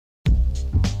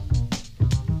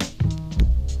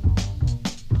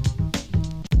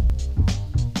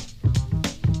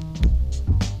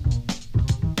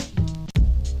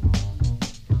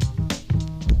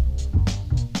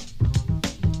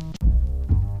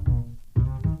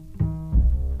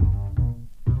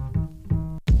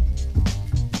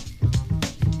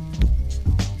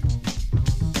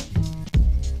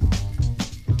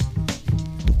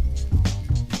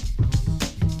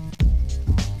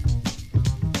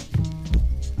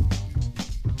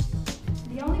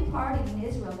party in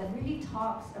Israel that really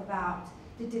talks about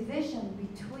the division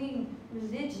between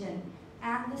religion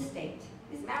and the state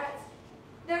is Meretz.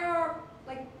 There are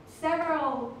like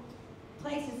several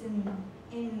places in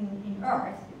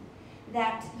Earth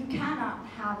that you cannot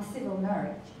have a civil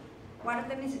marriage. One of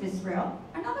them is Israel,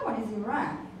 another one is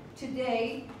Iran.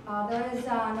 Today, there is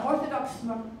an Orthodox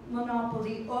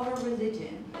monopoly over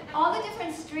religion. All the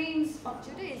different streams of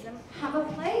Judaism have a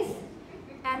place,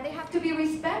 and they have to be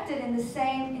respected in the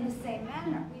same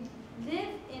manner. We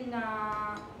live in a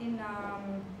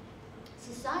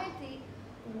society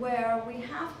where we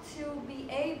have to be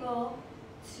able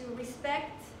to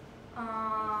respect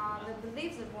the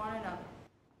beliefs of one another.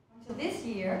 So this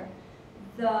year,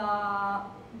 the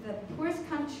poorest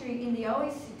country in the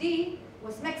OECD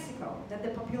was Mexico,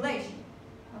 the population,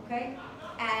 okay?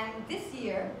 And this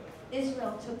year,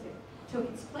 Israel took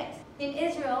its place. In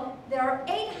Israel, there are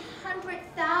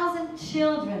 800,000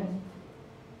 children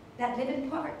that live in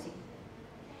poverty.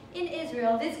 In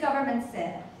Israel, this government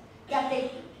said that they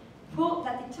took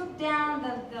down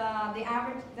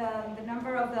the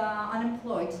number of the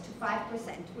unemployed to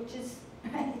 5%, which is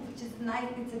nice.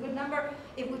 It's a good number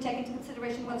if we take into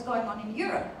consideration what's going on in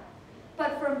Europe.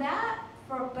 But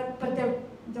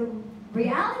the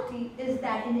reality is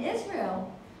that in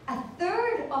Israel, a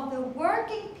third of the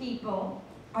working people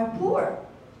are poor.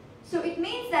 So it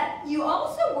means that you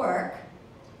also work,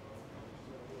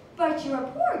 but you are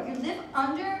poor. You live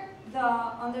under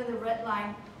the red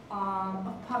line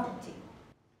of poverty.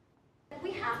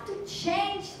 We have to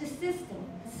change the system.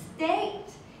 The state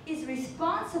is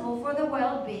responsible for the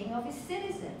well-being of its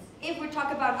citizens. If we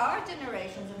talk about our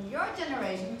generations and your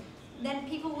generation, then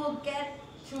people will get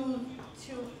to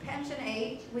pension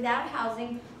age without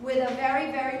housing, with a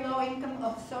very, very low income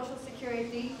of Social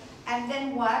Security, and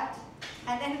then what?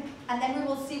 And then we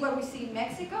will see what we see in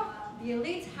Mexico. The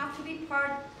elites have to be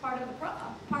part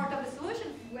of the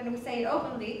solution. When we say it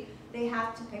openly, they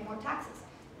have to pay more taxes.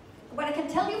 What I can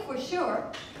tell you for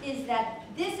sure is that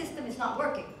this system is not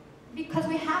working because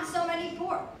we have so many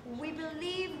poor. We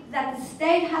believe that the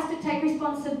state has to take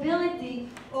responsibility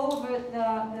over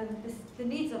the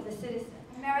needs of the citizens.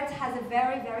 Meretz has a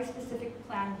very, very specific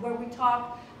plan where we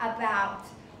talk about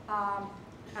a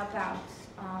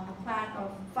plan of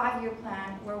 5-year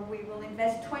plan where we will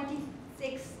invest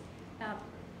 26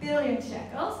 billion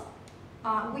shekels.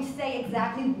 We say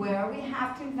exactly where we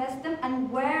have to invest them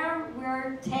and where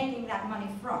we're taking that money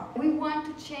from. We want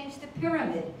to change the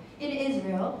pyramid. In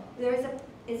Israel, there is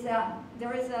a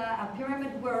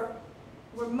pyramid where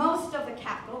most of the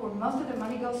capital, where most of the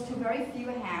money goes to very few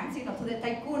hands, you know, to the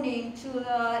tycooning, to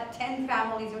the 10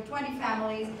 families or 20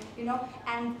 families, you know,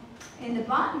 and in the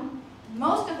bottom,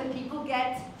 most of the people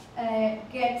get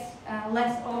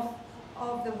less of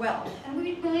the wealth. And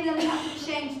we believe that we have to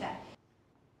change that.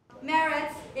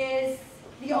 Meretz is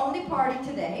the only party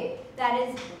today that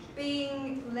is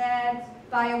being led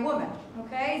by a woman,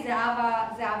 okay?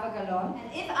 Zehava Galon.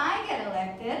 And if I get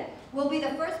elected, we'll be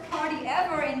the first party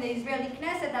ever in the Israeli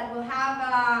Knesset that will have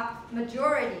a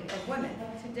majority of women.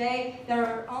 Today, there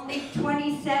are only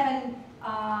 27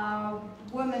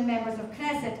 women members of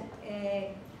Knesset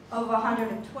of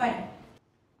 120.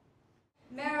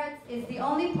 Meretz is the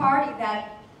only party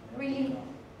that really,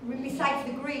 besides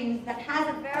the Greens, that has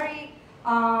a very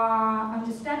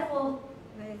understandable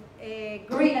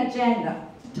green agenda.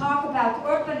 To talk about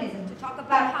urbanism, to talk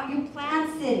about how you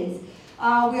plan cities.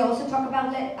 We also talk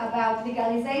about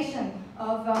legalization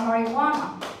of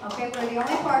marijuana. Okay, we're the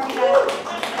only party that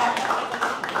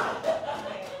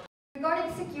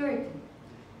regarding security,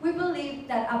 we believe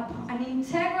that an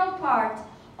integral part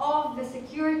of the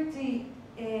security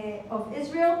of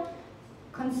Israel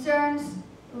concerns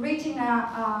reaching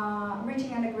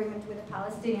an agreement with the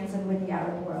Palestinians and with the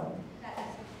Arab world.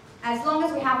 As long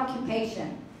as we have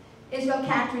occupation, Israel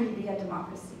can't really be a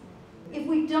democracy. If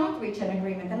we don't reach an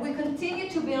agreement and we continue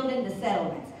to build in the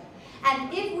settlements,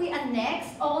 and if we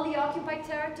annex all the occupied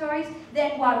territories,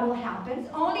 then what will happen?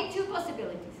 Only two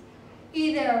possibilities.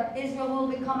 Either Israel will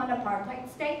become an apartheid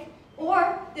state,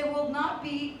 or there will not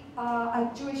be a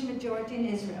Jewish majority in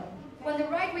Israel. When the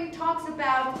right wing talks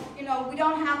about, you know, we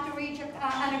don't have to reach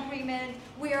an agreement,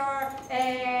 we have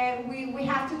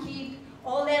to keep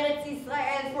all Eretz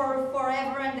Israel for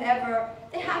forever and ever,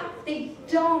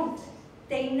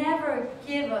 they never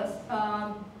give us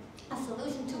a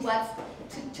solution to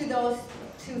those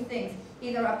two things,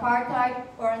 either apartheid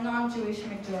or a non-Jewish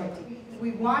majority.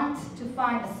 We want to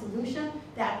find a solution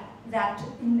that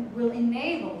will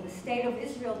enable the state of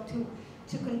Israel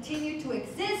to continue to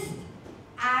exist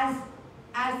as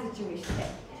the Jewish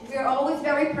state. We are always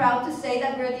very proud to say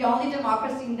that we're the only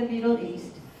democracy in the Middle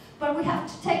East. but we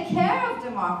have to take care of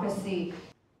democracy.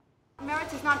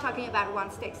 Meretz is not talking about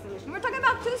one-state solution. We're talking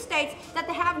about two states that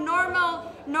they have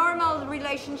normal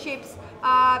relationships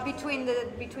between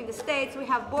the states. We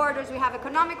have borders, we have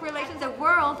economic relations. The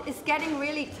world is getting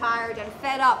really tired and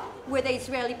fed up with the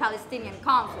Israeli-Palestinian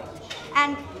conflict.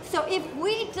 And so if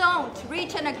we don't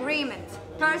reach an agreement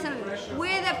personally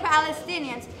with the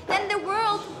Palestinians, then the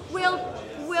world will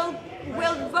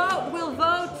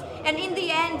vote, and in the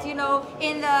end, you know,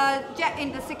 in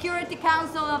the Security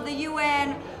Council of the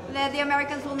UN, the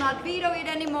Americans will not veto it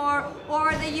anymore,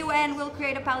 or the UN will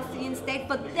create a Palestinian state.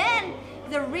 But then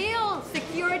the real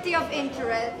security of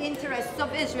interests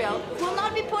of Israel will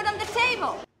not be put on the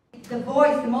table. The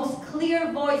voice, the most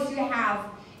clear voice you have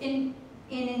in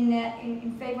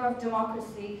favor of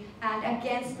democracy and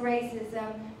against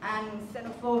racism and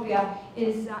xenophobia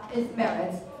is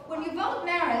Meretz. When you vote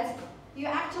Meretz, you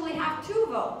actually have two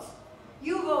votes.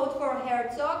 You vote for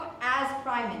Herzog as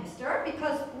Prime Minister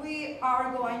because we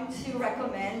are going to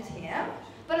recommend him.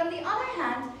 But on the other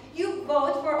hand, you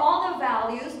vote for all the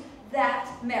values that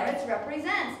Meretz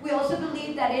represents. We also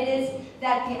believe that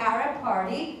that the Arab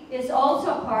Party is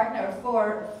also a partner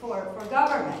for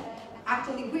government.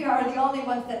 Actually, we are the only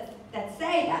ones that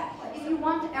say that. If you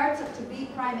want Herzog to be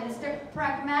Prime Minister,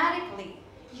 pragmatically,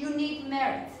 you need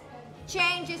Meretz.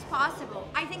 Change is possible.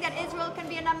 I think that Israel can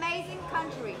be an amazing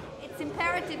country. It's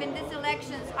imperative in these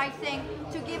elections, I think,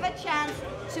 to give a chance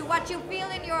to what you feel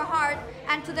in your heart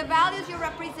and to the values you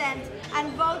represent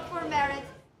and vote for Meretz.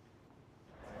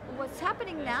 What's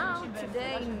happening now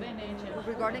today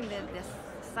regarding the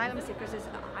asylum seekers is,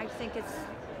 I think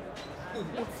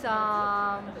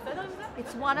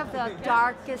it's one of the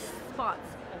darkest spots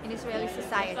in Israeli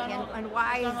society. And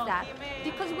why is that?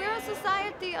 Because we're a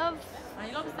society of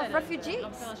refugees.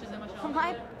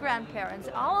 My grandparents,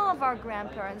 all of our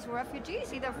grandparents were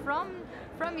refugees, either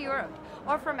from Europe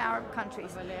or from Arab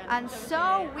countries. And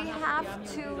so we have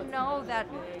to know that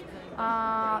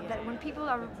that when people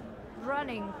are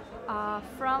running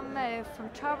from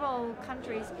troubled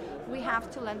countries, we have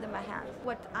to lend them a hand.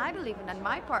 What I believe in, and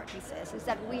my party says, is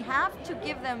that we have to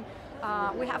give them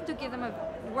a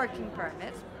working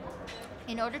permit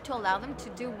in order to allow them to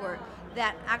do work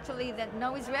that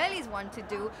no Israelis want to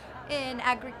do in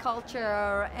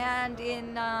agriculture and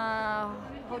in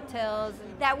hotels,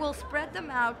 that will spread them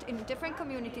out in different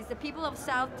communities. The people of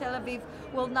South Tel Aviv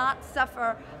will not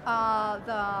suffer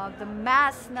the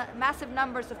massive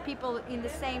numbers of people in the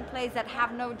same place that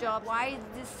have no job. Why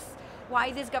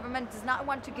this government does not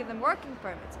want to give them working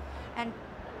permits? And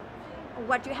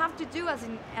what you have to do, as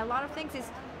in a lot of things,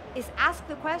 is ask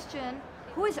the question,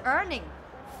 who is earning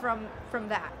from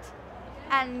that?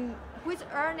 And who is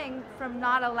earning from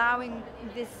not allowing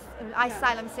these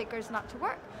asylum seekers not to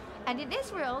work? And in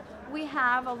Israel, we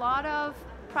have a lot of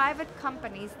private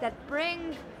companies that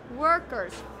bring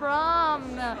workers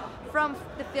from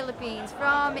the Philippines,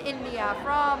 from India,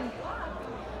 from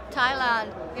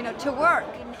Thailand, you know, to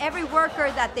work. And every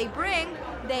worker that they bring,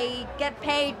 they get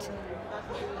paid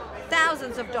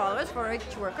thousands of dollars for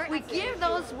each worker. We give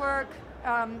those work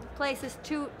places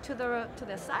to the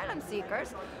asylum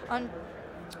seekers,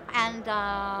 and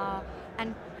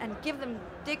give them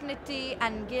dignity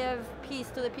and give peace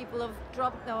to the people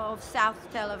of South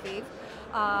Tel Aviv.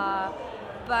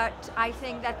 But I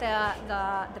think that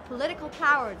the political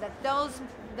power that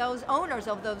those owners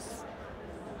of those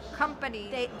companies,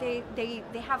 they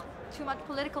have too much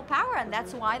political power, and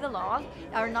that's why the laws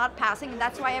are not passing, and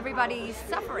that's why everybody is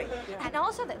suffering. And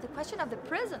also the question of the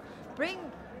prison,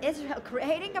 Israel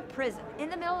creating a prison in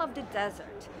the middle of the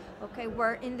desert, okay,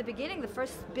 where in the beginning the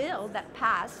first bill that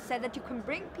passed said that you can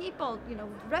bring people, you know,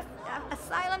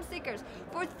 asylum seekers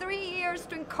for 3 years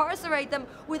to incarcerate them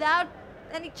without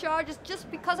any charges just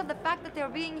because of the fact that they're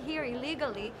being here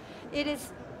illegally. It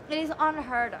is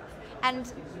unheard of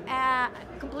and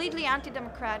completely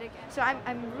anti-democratic. So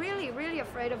I'm really, really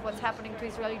afraid of what's happening to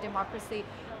Israeli democracy,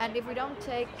 and if we don't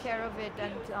take care of it,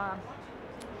 and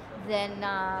then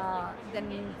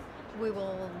we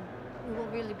will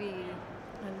really be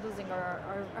losing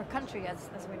our country as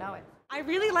we know it. I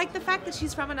really like the fact that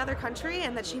she's from another country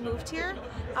and that she moved here.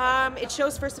 It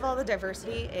shows, first of all, the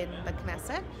diversity in the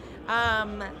Knesset.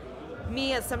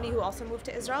 Me, as somebody who also moved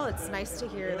to Israel, it's nice to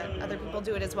hear that other people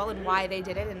do it as well and why they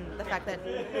did it, and the fact that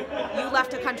you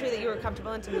left a country that you were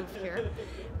comfortable in to move here.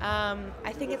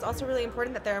 I think it's also really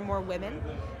important that there are more women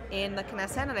in the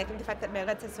Knesset, and I think the fact that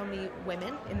Meretz has so many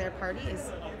women in their party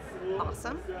is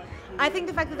awesome. I think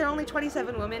the fact that there are only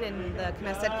 27 women in the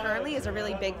Knesset currently is a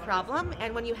really big problem,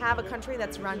 and when you have a country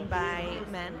that's run by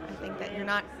men, I think that you're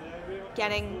not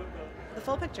getting the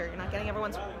full picture. You're not getting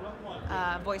everyone's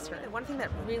voice heard. One thing that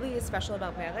really is special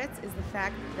about Meretz is the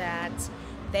fact that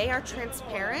they are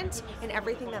transparent in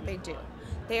everything that they do.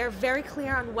 They are very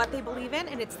clear on what they believe in,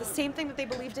 and it's the same thing that they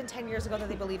believed in 10 years ago that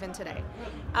they believe in today.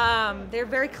 They're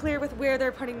very clear with where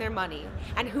they're putting their money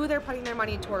and who they're putting their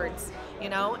money towards, you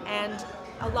know, and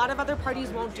a lot of other parties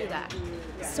won't do that.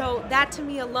 So that to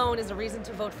me alone is a reason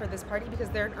to vote for this party, because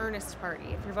they're an earnest party.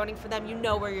 If you're voting for them, you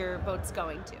know where your vote's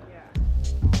going to.